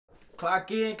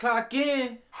Clock in, clock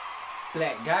in.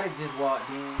 Black Gotti just walked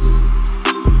in.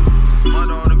 Mud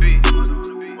on the beat.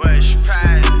 Where's your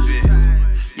private?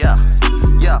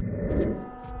 Yeah.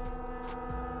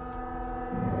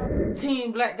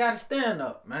 Team Black Gotti stand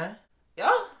up, man. Yeah.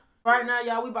 Right now,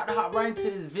 y'all, we about to hop right into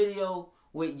this video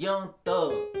with Young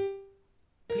Thug.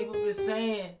 People been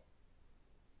saying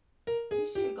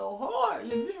this shit go hard.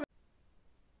 You feel me?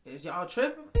 Is y'all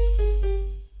tripping?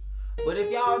 But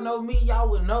if y'all know me, y'all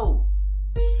would know.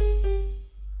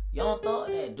 Young Thug,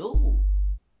 that dude.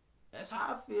 That's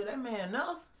how I feel. That man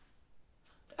enough.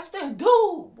 That's that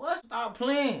dude. Boy, stop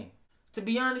playing. To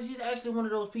be honest, he's actually one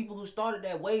of those people who started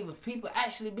that wave of people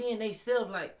actually being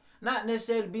themselves. Like, not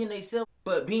necessarily being themselves,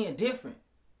 but being different.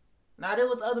 Now, there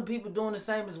was other people doing the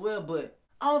same as well, but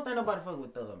I don't think nobody fuck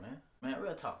with Thug, man. Man,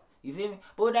 real talk. You feel me?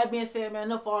 But with that being said, man,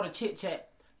 enough for all the chit chat.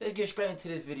 Let's get straight into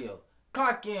this video.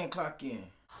 Clock in, clock in.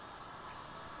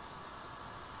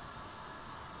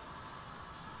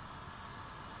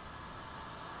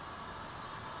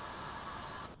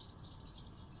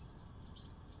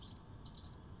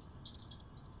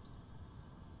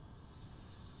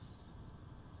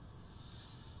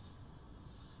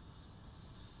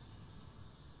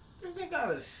 They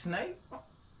got a snake?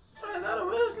 Is that a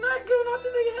real snake giving out the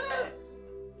nigga head?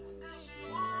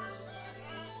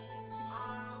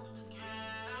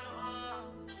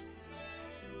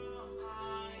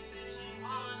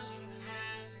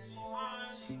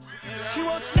 She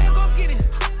wants snake, go get it.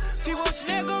 She wants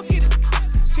snake, go get it.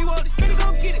 She wants the spinner,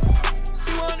 go get it.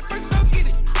 She wants the brick, go get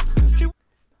it.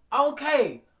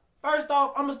 Okay, first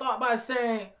off, I'm gonna start by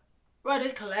saying, bro,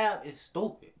 this collab is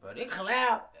stupid, bro. This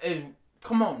collab is,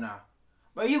 come on now.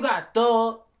 Bro, you got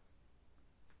Thug,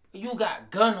 you got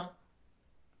Gunna,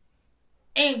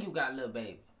 and you got Lil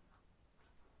Baby.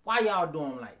 Why y'all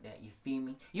doing like that, you feel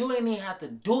me? You ain't even have to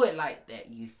do it like that,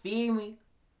 you feel me?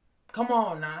 Come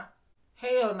on now.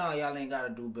 Hell no, y'all ain't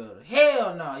gotta do better.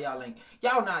 Hell no, y'all ain't.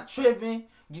 Y'all not tripping.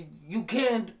 You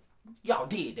can't. Y'all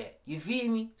did that. You feel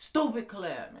me? Stupid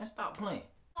collab, man. Stop playing.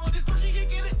 This one, she can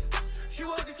get it. She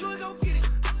want this one, go get it.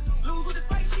 Lose with the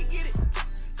spice, she get it.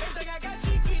 Everything I got,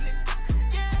 she get it.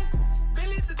 Yeah.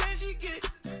 Billy Sedan, she get it.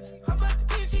 How about the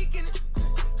pin, she get it.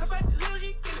 How about the little,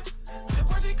 she get it. The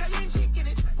Porsche Cayenne, she get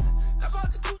it. How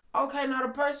about the Okay, now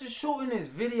the person shooting this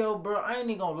video, bro, I ain't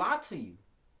even gonna lie to you.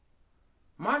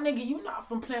 My nigga, you not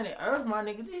from planet Earth, my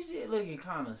nigga. This shit looking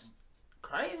kind of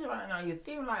crazy right now. You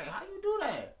feel like, how you do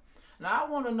that? Now, I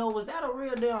want to know, was that a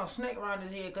real damn snake around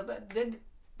his head? Because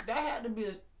that had to be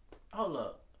a... Hold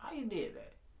up. How you did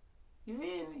that? You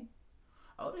feel me?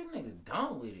 Oh, this nigga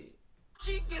done with it.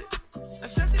 she get it. I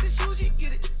shot to the shoes, she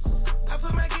get it. I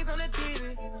put my kids on the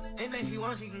TV. Anything she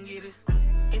wants, she can get it.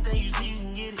 Anything you see, you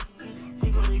can get it.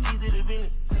 He gon' be keys to the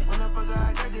Bentley. When I fuck her,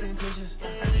 I got good intentions.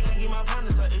 I just can't get my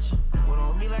partner start itching. What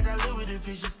on me like I live with the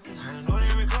fishes. I know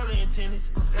every color in tennis.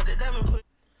 Got the diamond put.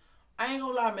 I ain't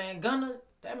gonna lie, man. Gunna,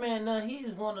 that man, he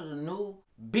is one of the new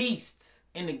beasts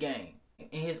in the game.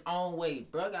 In his own way,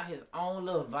 bro, got his own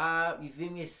little vibe. You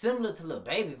feel me? It's similar to Lil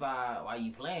Baby vibe while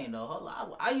you playing though. Hold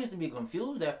on. I used to be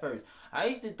confused at first. I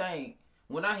used to think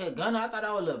when I hear Gunna, I thought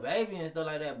I was Lil Baby and stuff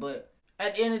like that. But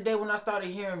at the end of the day, when I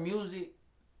started hearing music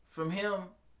from him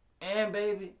and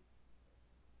Baby,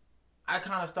 I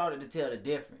kind of started to tell the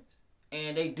difference.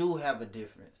 And they do have a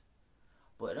difference.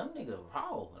 But them niggas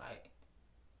raw, like,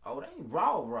 oh, they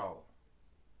raw.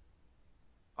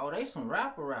 Oh, they some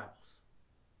rappers.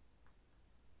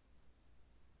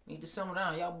 Need to simmer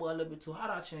down. Y'all boy a little bit too hot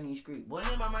out here in these streets, boy.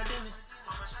 By my dentist.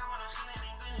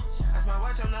 That's my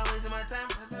watch, I'm not wasting my time.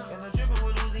 And I'm dripping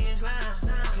with Uzi and slime.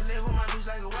 Can live with my bitch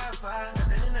like a Wi-Fi. Got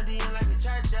that in the DM like a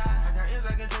cha-cha. I got ends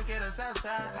I can take care of the south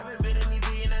side. I been bidding these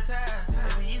B in the ties.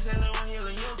 Every you selling one heel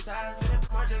on your size.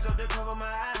 My Jacob up to cover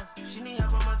my eyes. She need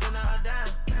help, I'ma send her a dime.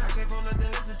 I can't pull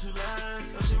nothing less than 2 lines.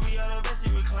 So she re all the best, she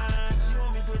recline. She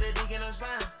want me put that dick in her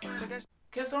spine.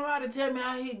 Can somebody tell me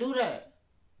how he do that?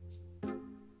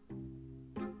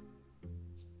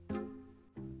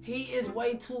 He is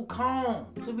way too calm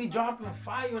to be dropping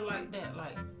fire like that.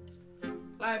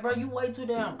 Like, bro, you way too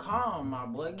damn calm, my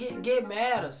boy. Get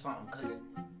mad or something, cause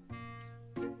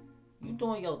you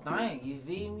doing your thing. You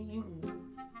feel me?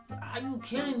 How you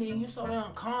killing it? You so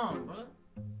damn calm, bro.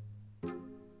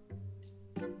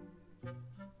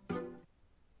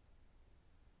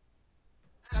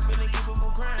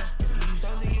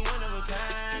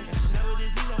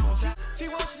 She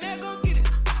wants snap, go get it.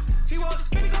 She wants the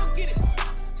spinner, go get it.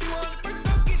 She want the brick,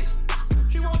 go get it.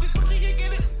 She want this one, she can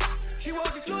get it. She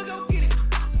want this one, go get it.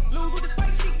 Lose with the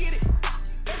spice, she get it.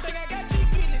 Everything I got, she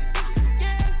get it.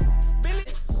 Yeah, Billy.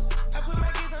 I put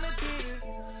my kids on the TV.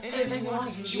 Anything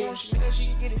she wants, she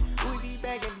can get it. Louis V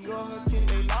bag and Dior, her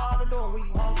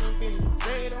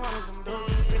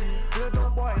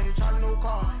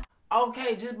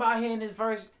okay, just by hearing this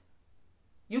verse,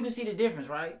 you can see the difference,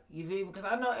 right? You feel me? Because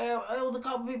I know there was a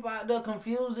couple people out there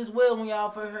confused as well when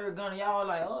y'all first heard Gunna. Y'all were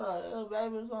like, hold on,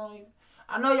 baby, song.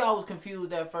 I know y'all was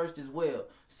confused at first as well.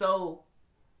 So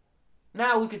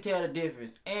now we can tell the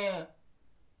difference. And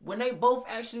when they both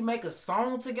actually make a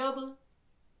song together,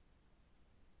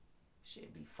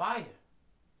 shit be fire.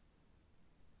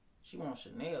 She wants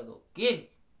Chanel, go get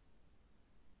it.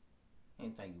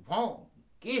 Anything you want,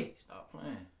 get it. Stop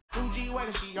playing. Fuji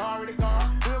wagon, she already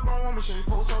got. Real grown woman, she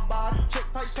post her body. Check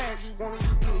price tag, you want it,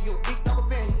 you get it. You a big dog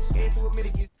fan, you scared to admit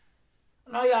it.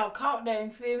 I know y'all caught that,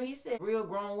 you feel me? He said, real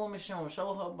grown woman show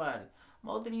her body.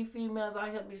 Most of these females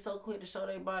out here be so quick to show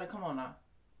their body. Come on now.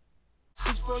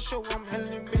 This for a show, I'm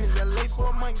handling business. LA for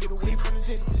a month, get away from the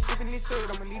city. Sipping this syrup,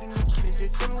 I'ma lead in the kitchen.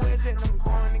 Just tell me where it's at, I'm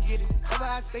going to get it. Whatever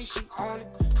I say, she on it.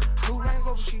 Blue Range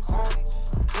Rover, she on it.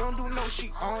 We don't do no,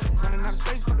 she on it. Running out of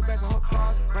space for the back of her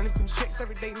car. Running through checks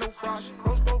every day, no fraud.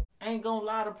 Ain't gonna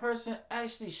lie, the person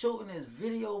actually shooting this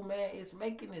video, man, is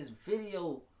making this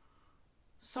video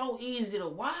so easy to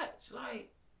watch.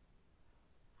 Like,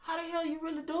 how the hell you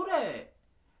really do that?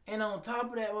 And on top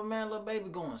of that, my man Lil Baby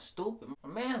going stupid. My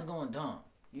man's going dumb.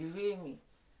 You feel me?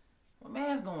 My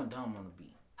man's going dumb on the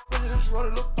beat. Presidential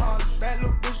roll, look polished. Bad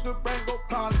little bitch, good brain, go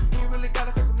college. You ain't really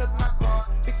gotta pay for nothing, my car.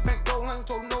 Big bank, go, I ain't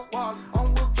told no wallet.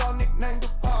 On withdraw, nickname the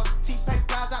pause. T-Pain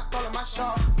flies, I call it my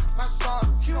shot. My shot.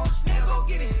 She want Chanel, go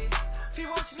get it. She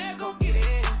want Chanel, go get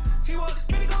it. She want the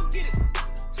spinny, go get it.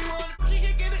 She want the she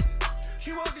can get it.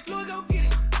 She want this Louis, go get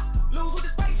it. Lose with the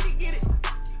spice, she get it.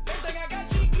 Everything I got,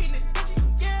 she getting it.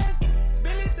 Yeah,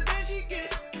 Billy Sedan, she get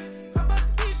it. How about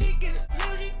the bitch, she get it.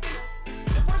 Lil, she get it.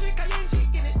 The Porsche Cayenne, she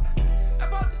get it. I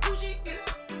bought the two, she get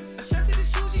it. I shot to the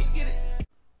shoe, she get it.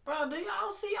 Bro, do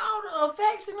y'all see all the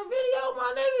effects in the video,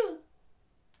 my nigga?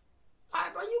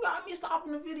 Like, bro, you got me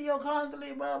stopping the video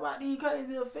constantly, bro, about these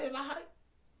crazy effects. Like,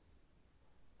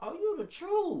 oh, you the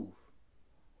truth.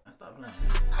 I stop playing.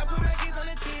 I put my kids on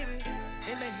the TV.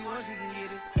 And if you want, you can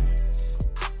get it.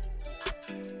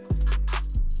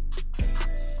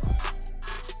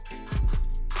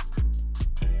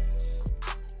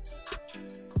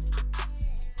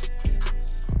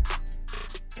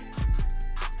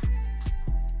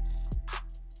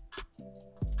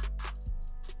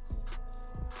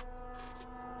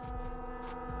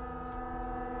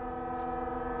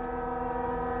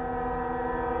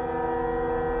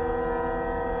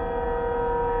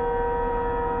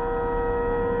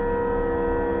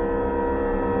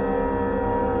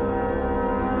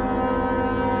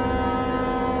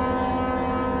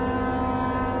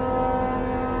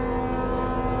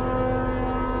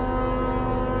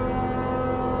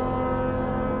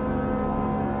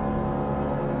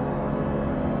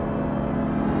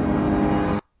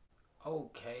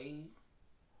 Okay.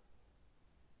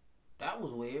 That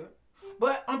was weird.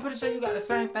 But I'm pretty sure you got the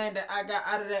same thing that I got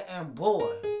out of that, and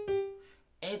boy,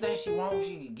 anything she wants,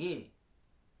 she can get it.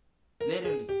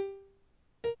 Literally.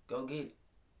 Go get it.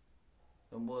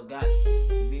 Them boys got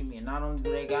it. You feel me? And not only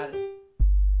do they got it,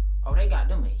 oh, they got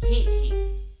them a hit.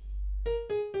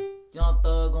 Young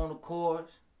Thug on the chorus.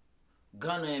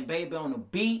 Gunna and Baby on the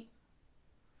beat.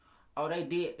 Oh, they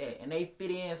did that. And they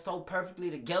fit in so perfectly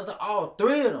together, all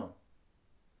three of them.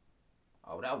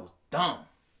 Oh, that was dumb.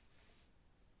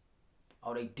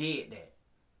 Oh, they did that.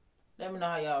 Let me know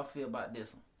how y'all feel about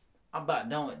this one. I'm about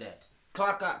done with that.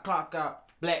 Clock out.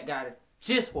 Black got it.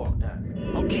 Just walked out.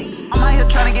 Okay, I'm out here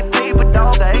trying to get paid, but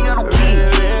dog, I ain't got no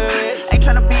kids. Ain't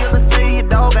trying to be able to say your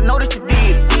dog, I know that you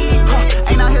did.